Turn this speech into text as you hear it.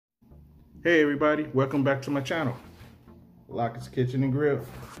Hey everybody, welcome back to my channel, Lockett's Kitchen and Grill.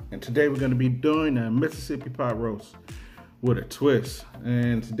 And today we're going to be doing a Mississippi pot roast with a twist.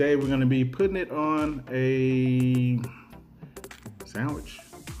 And today we're going to be putting it on a sandwich,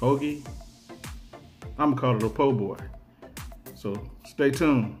 hoagie. I'm going to call it a po' boy. So stay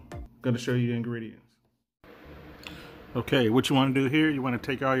tuned, I'm going to show you the ingredients. Okay, what you want to do here, you want to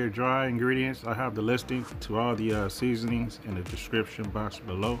take all your dry ingredients. I have the listing to all the seasonings in the description box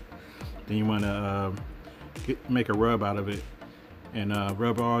below. Then you want to make a rub out of it and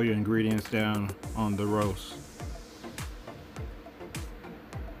rub all your ingredients down on the roast.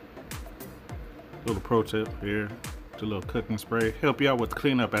 Little pro tip here, it's a little cooking spray. Help you out with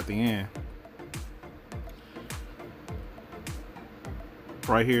cleanup at the end.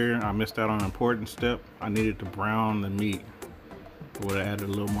 Right here, I missed out on an important step. I needed to brown the meat. It would have added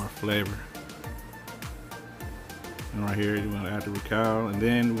a little more flavor. And right here, you're gonna add the Recaito, and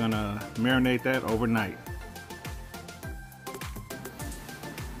then we're gonna marinate that overnight.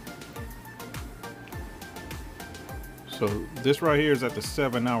 So this right here is at the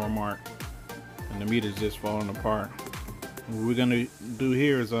 7-hour mark, and the meat is just falling apart. What we're gonna do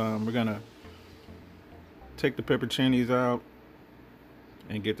here is we're gonna take the pepperocinis out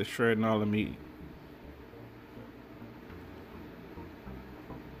and get the shredding all the meat.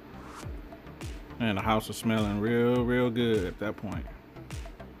 And the house is smelling real good at that point.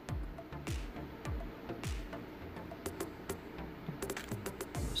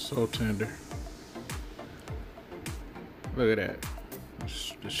 It's so tender. Look at that.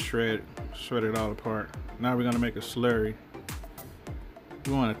 Just shred it all apart. Now we're gonna make a slurry.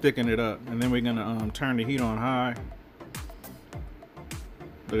 We wanna thicken it up, and then we're gonna turn the heat on high.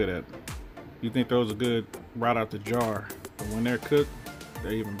 Look at that. You think those are good right out the jar, but when they're cooked,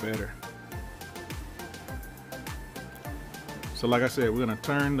 they're even better. So like I said, we're gonna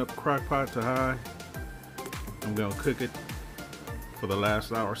turn the crock pot to high. I'm gonna cook it for the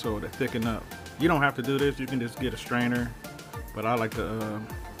last hour or so to thicken up. You don't have to do this, you can just get a strainer, but I like to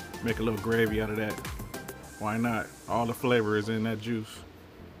make a little gravy out of that. Why not? All the flavor is in that juice.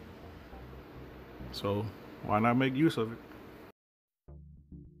 So why not make use of it?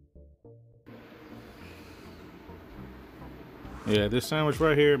 Yeah, this sandwich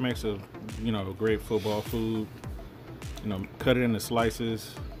right here makes a great football food. Cut it into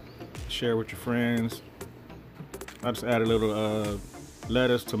slices, share with your friends. I just add a little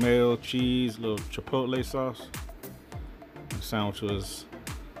lettuce, tomato, cheese, little chipotle sauce. The sandwich was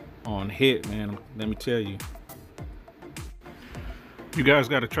on hit, man, let me tell you. You guys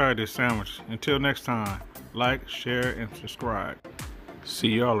got to try this sandwich. Until next time, like, share, and subscribe. See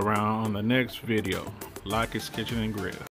y'all around on the next video. Lockett's Kitchen and Grill.